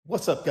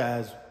What's up,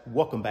 guys?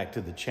 Welcome back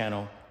to the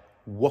channel.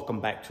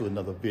 Welcome back to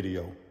another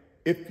video.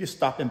 If you're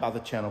stopping by the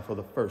channel for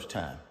the first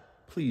time,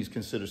 please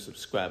consider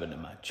subscribing to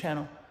my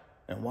channel.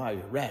 And while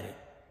you're at it,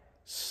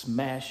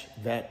 smash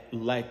that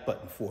like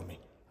button for me.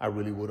 I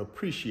really would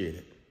appreciate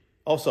it.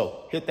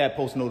 Also, hit that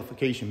post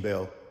notification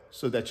bell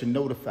so that you're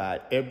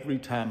notified every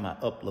time I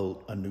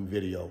upload a new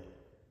video.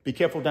 Be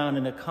careful down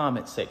in the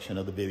comment section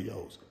of the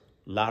videos.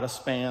 A lot of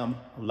spam,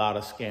 a lot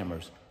of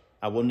scammers.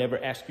 I will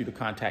never ask you to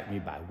contact me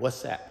by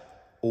WhatsApp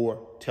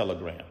or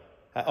Telegram.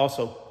 I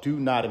also do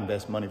not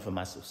invest money for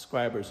my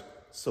subscribers,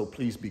 so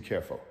please be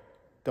careful.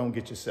 Don't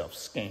get yourself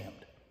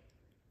scammed.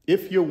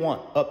 If you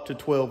want up to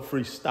 12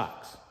 free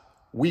stocks,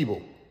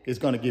 Webull is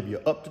going to give you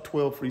up to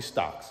 12 free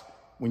stocks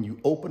when you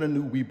open a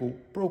new Webull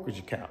brokerage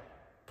account.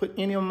 Put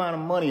any amount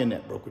of money in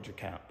that brokerage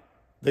account.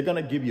 They're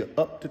going to give you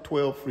up to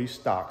 12 free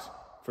stocks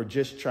for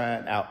just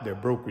trying out their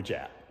brokerage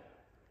app.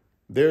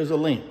 There's a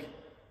link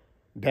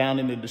down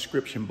in the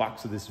description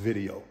box of this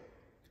video.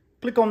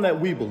 Click on that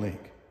Webull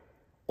link.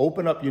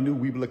 Open up your new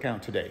Webull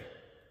account today.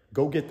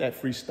 Go get that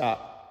free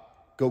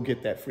stock. Go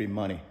get that free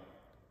money.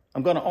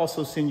 I'm going to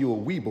also send you a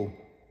Webull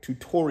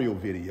tutorial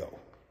video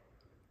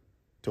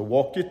to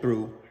walk you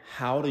through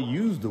how to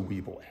use the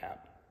Webull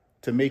app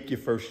to make your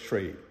first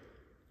trade.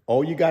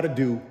 All you got to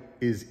do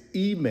is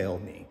email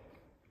me,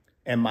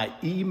 and my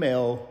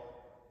email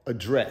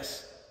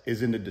address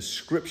is in the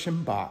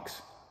description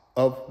box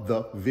of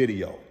the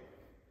video.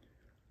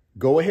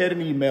 Go ahead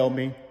and email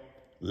me.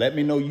 Let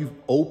me know you've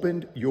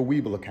opened your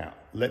Webull account.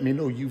 Let me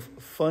know you've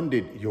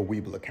funded your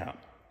Webull account.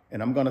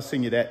 And I'm going to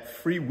send you that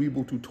free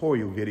Webull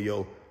tutorial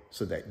video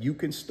so that you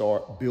can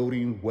start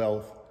building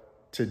wealth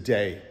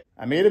today.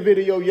 I made a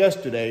video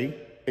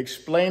yesterday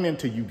explaining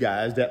to you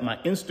guys that my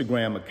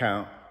Instagram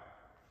account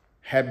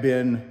had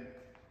been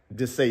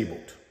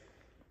disabled.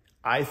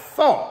 I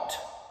thought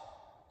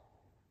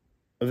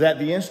that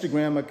the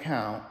Instagram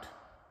account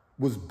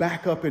was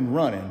back up and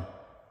running,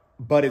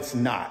 but it's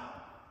not.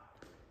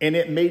 And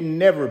it may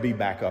never be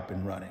back up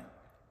and running.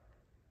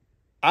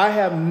 I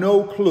have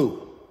no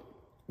clue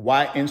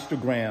why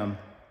Instagram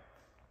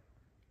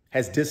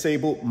has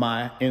disabled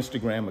my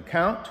Instagram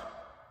account.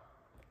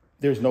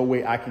 There's no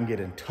way I can get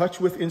in touch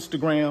with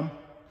Instagram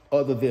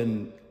other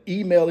than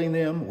emailing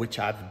them, which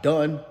I've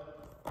done,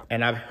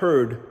 and I've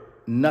heard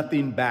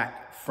nothing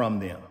back from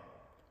them.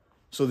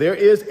 So there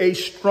is a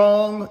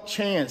strong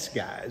chance,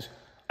 guys,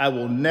 I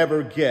will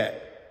never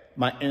get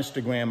my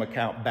Instagram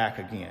account back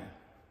again.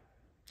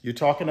 You're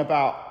talking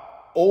about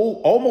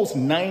almost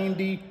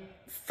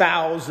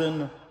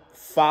 90,000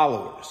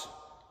 followers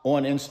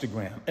on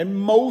Instagram. And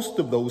most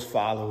of those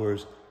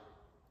followers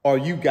are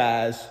you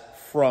guys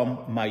from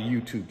my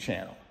YouTube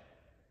channel.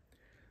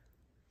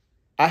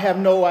 I have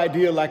no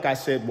idea, like I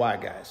said, why,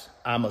 guys.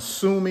 I'm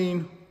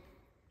assuming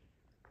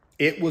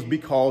it was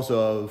because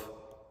of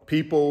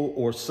people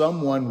or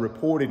someone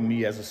reported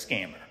me as a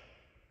scammer.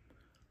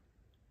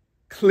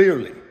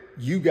 Clearly,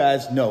 you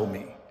guys know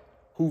me,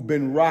 who've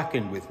been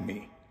rocking with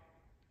me.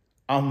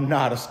 I'm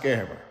not a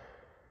scammer.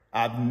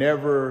 I've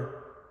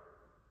never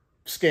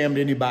scammed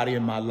anybody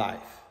in my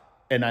life,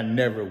 and I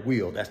never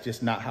will. That's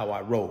just not how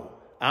I roll.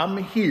 I'm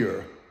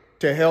here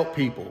to help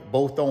people,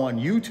 both on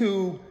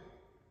YouTube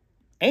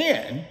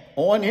and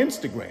on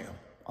Instagram.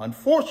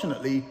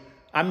 Unfortunately,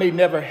 I may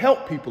never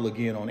help people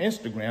again on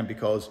Instagram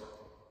because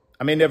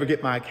I may never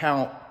get my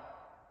account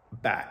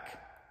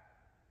back.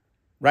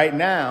 Right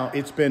now,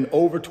 it's been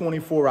over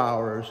 24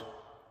 hours,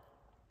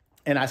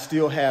 and I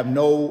still have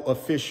no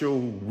official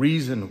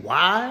reason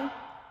why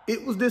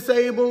it was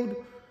disabled.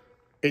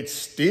 It's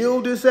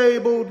still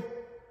disabled.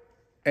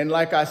 And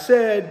like I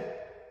said,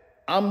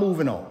 I'm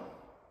moving on.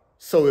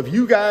 So if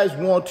you guys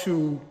want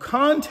to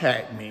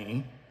contact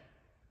me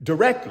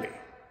directly,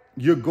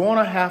 you're going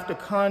to have to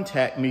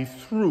contact me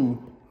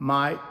through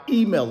my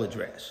email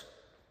address.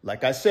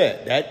 Like I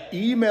said, that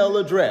email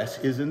address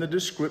is in the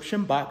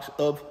description box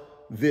of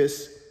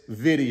this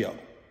video.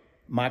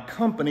 My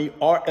company,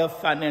 RF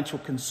Financial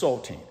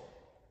Consulting.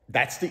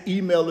 That's the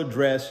email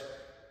address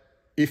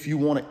if you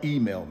want to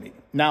email me.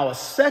 Now, a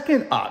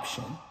second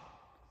option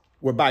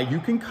whereby you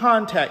can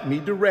contact me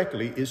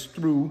directly is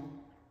through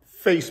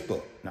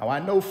Facebook. Now, I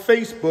know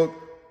Facebook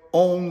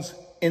owns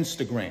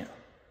Instagram,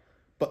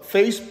 but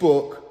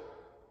Facebook,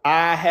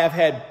 I have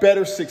had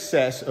better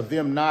success of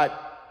them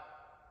not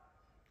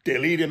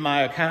deleting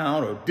my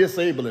account or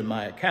disabling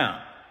my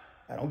account.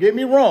 Now, don't get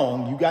me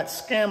wrong, you got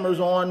scammers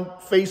on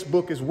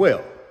Facebook as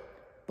well,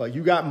 but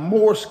you got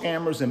more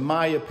scammers, in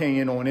my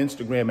opinion, on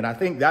Instagram. And I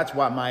think that's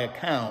why my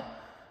account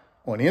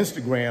on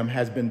Instagram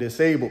has been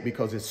disabled,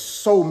 because it's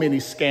so many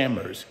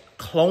scammers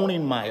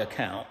cloning my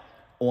account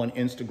on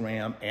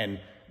Instagram and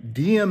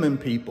DMing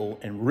people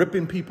and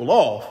ripping people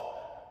off.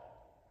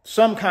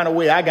 Some kind of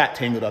way I got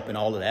tangled up in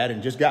all of that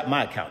and just got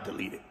my account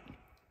deleted.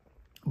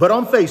 But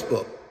on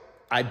Facebook,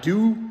 I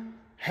do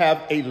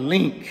have a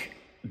link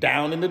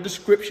down in the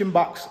description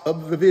box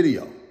of the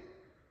video.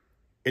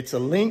 It's a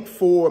link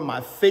for my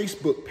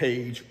Facebook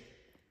page,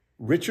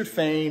 Richard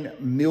Fain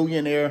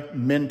Millionaire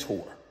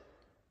Mentor.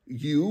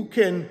 You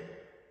can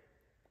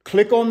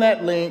Click on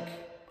that link.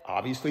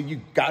 Obviously,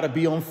 you got to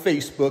be on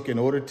Facebook in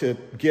order to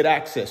get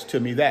access to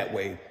me that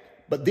way.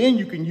 But then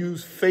you can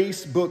use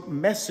Facebook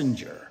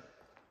Messenger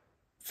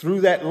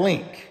through that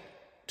link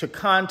to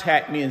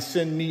contact me and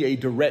send me a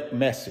direct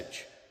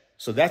message.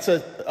 So that's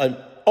an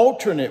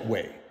alternate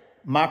way.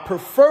 My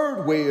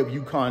preferred way of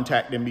you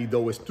contacting me,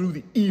 though, is through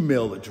the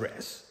email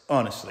address,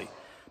 honestly,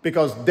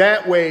 because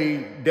that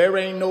way there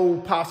ain't no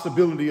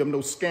possibility of no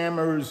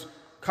scammers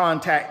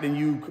contacting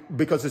you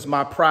because it's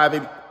my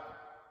private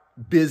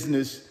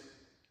business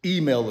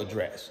email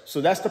address.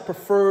 So that's the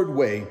preferred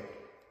way.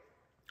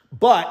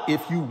 But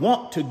if you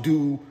want to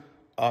do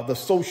the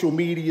social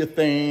media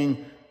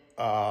thing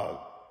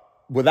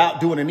without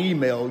doing an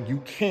email,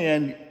 you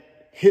can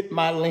hit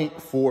my link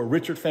for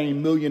Richard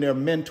Fain Millionaire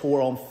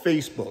Mentor on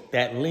Facebook.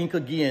 That link,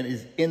 again,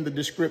 is in the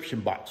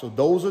description box. So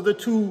those are the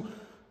two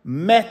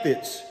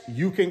methods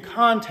you can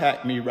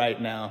contact me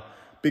right now,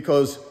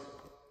 because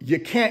you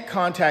can't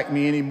contact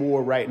me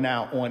anymore right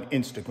now on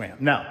Instagram.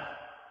 Now,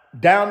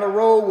 down the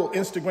road, will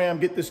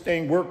Instagram get this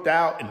thing worked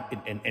out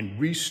and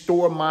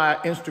restore my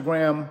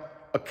Instagram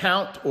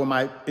account or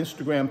my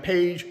Instagram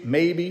page?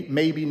 Maybe,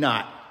 maybe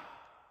not.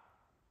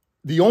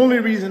 The only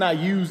reason I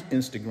use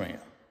Instagram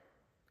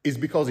is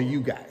because of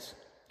you guys.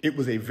 It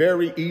was a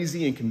very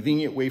easy and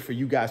convenient way for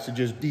you guys to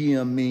just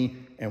DM me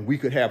and we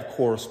could have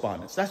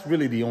correspondence. That's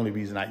really the only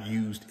reason I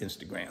used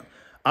Instagram.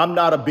 I'm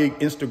not a big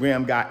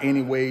Instagram guy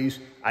anyways.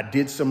 I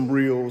did some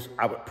reels.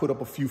 I would put up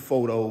a few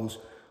photos,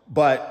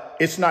 but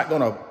it's not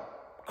going to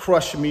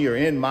crush me or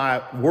end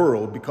my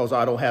world because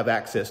I don't have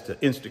access to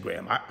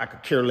Instagram. I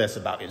could care less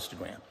about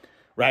Instagram,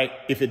 right?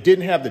 If it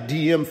didn't have the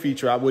DM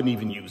feature, I wouldn't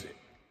even use it.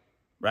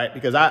 Right?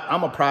 Because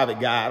I'm a private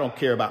guy. I don't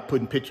care about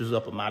putting pictures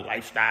up of my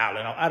lifestyle.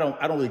 And I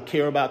don't really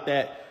care about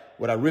that.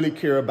 What I really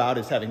care about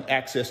is having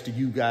access to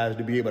you guys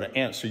to be able to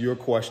answer your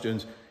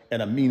questions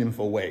in a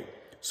meaningful way.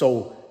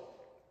 So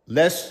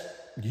let's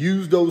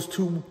use those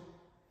two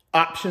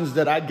options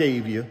that I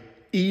gave you,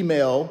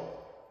 email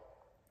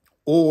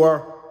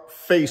or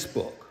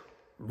Facebook.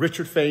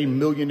 Richard Fain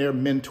Millionaire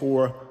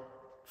Mentor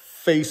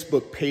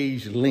Facebook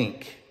page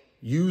link.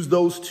 Use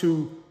those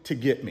two to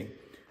get me.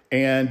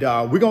 And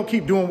we're going to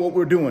keep doing what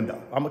we're doing,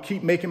 though. I'm going to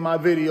keep making my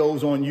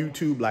videos on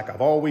YouTube like I've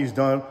always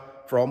done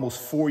for almost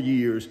 4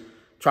 years,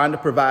 trying to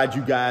provide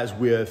you guys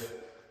with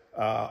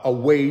a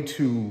way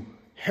to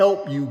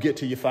help you get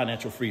to your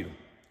financial freedom.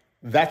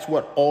 That's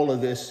what all of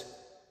this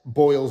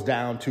boils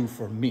down to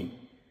for me,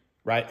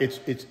 right?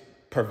 It's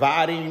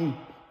providing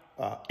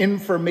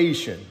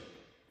information,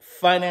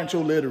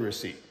 financial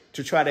literacy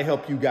to try to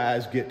help you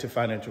guys get to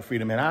financial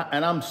freedom.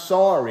 And I'm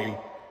sorry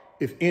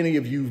if any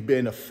of you've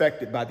been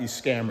affected by these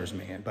scammers,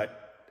 man,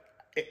 but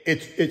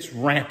it's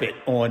rampant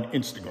on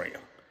Instagram.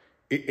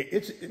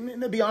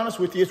 To be honest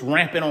with you, it's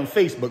rampant on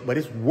Facebook, but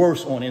it's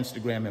worse on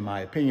Instagram, in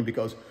my opinion,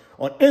 because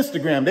on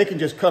Instagram, they can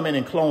just come in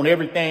and clone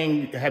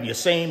everything, have your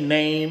same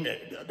name,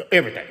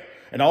 everything.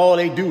 And all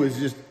they do is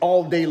just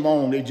all day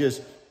long,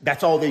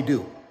 that's all they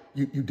do.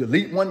 You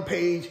delete one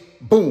page,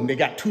 boom, they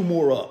got 2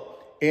 more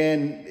up.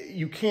 And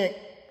you can't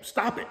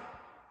stop it.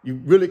 You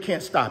really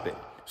can't stop it.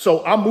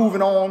 So I'm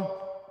moving on.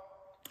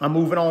 I'm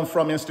moving on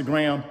from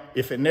Instagram.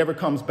 If it never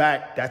comes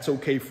back, that's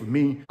okay for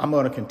me. I'm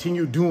going to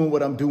continue doing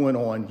what I'm doing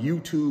on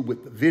YouTube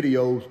with the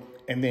videos.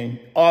 And then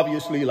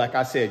obviously, like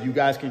I said, you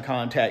guys can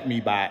contact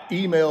me by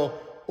email,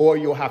 or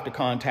you'll have to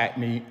contact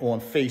me on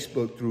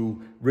Facebook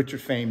through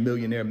Richard Fain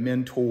Millionaire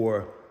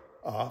Mentor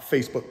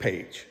Facebook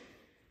page.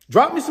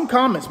 Drop me some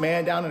comments,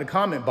 man, down in the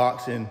comment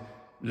box, and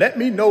let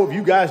me know if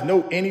you guys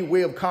know any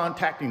way of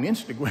contacting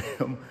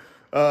Instagram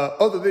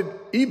other than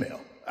email.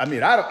 I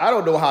mean, I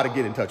don't know how to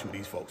get in touch with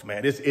these folks,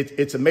 man.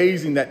 It's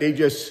amazing that they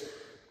just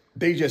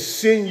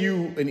send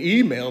you an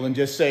email and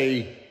just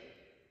say,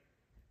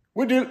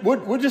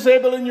 we're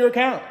disabling your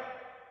account.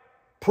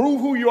 Prove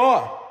who you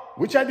are,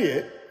 which I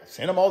did.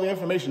 Send them all the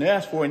information they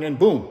asked for, and then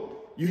boom,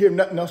 you hear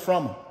nothing else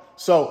from them.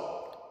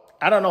 So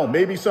I don't know,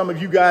 maybe some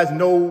of you guys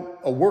know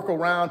a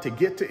workaround to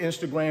get to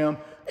Instagram.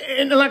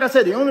 And like I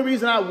said, the only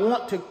reason I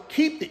want to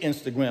keep the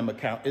Instagram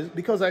account is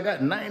because I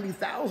got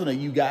 90,000 of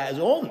you guys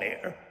on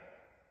there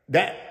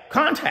that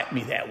contact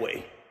me that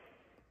way.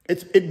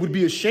 It would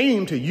be a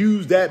shame to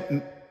use that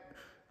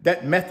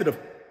method of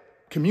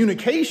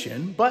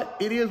communication, but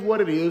it is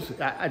what it is.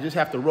 I just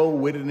have to roll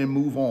with it and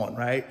move on,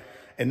 right?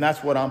 And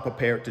that's what I'm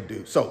prepared to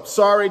do. So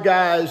sorry,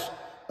 guys,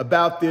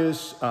 about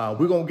this.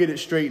 We're going to get it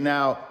straightened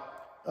out.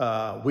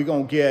 We're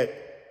going to get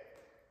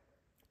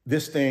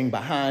this thing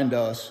behind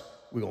us.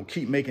 We're going to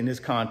keep making this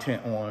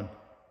content on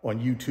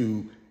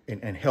YouTube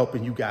and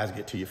helping you guys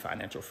get to your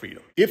financial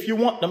freedom. If you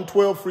want them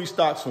 12 free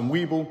stocks from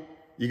Webull,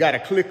 you got to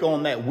click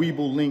on that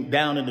Webull link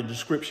down in the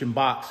description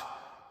box.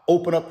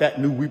 Open up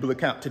that new Webull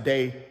account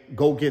today.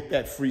 Go get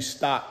that free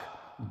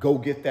stock. Go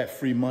get that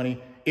free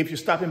money. If you're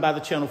stopping by the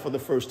channel for the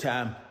first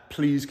time,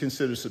 please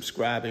consider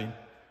subscribing,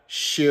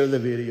 share the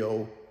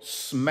video,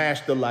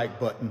 smash the like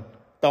button.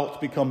 Thoughts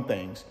become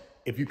things.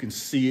 If you can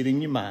see it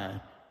in your mind,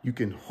 you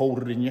can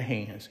hold it in your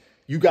hands.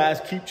 You guys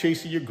keep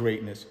chasing your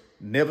greatness.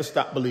 Never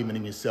stop believing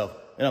in yourself.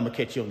 And I'm going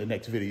to catch you on the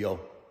next video.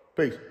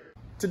 Peace.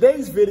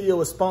 Today's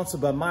video is sponsored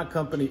by my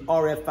company,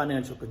 RF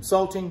Financial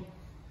Consulting.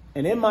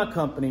 And in my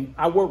company,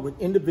 I work with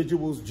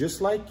individuals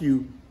just like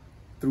you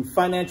through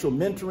financial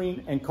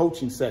mentoring and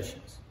coaching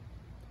sessions.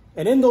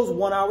 And in those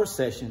 1-hour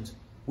sessions,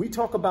 we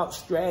talk about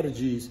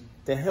strategies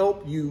to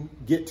help you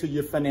get to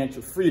your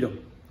financial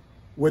freedom,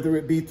 whether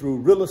it be through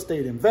real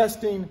estate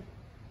investing,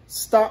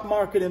 stock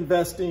market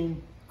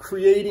investing,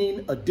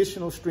 creating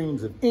additional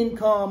streams of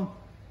income,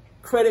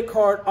 credit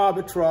card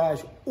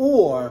arbitrage,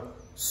 or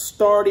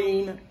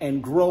starting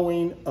and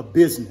growing a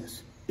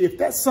business. If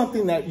that's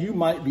something that you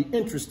might be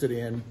interested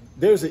in,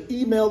 there's an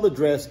email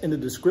address in the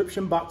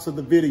description box of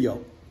the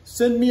video.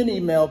 Send me an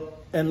email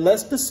and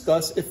let's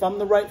discuss if I'm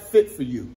the right fit for you.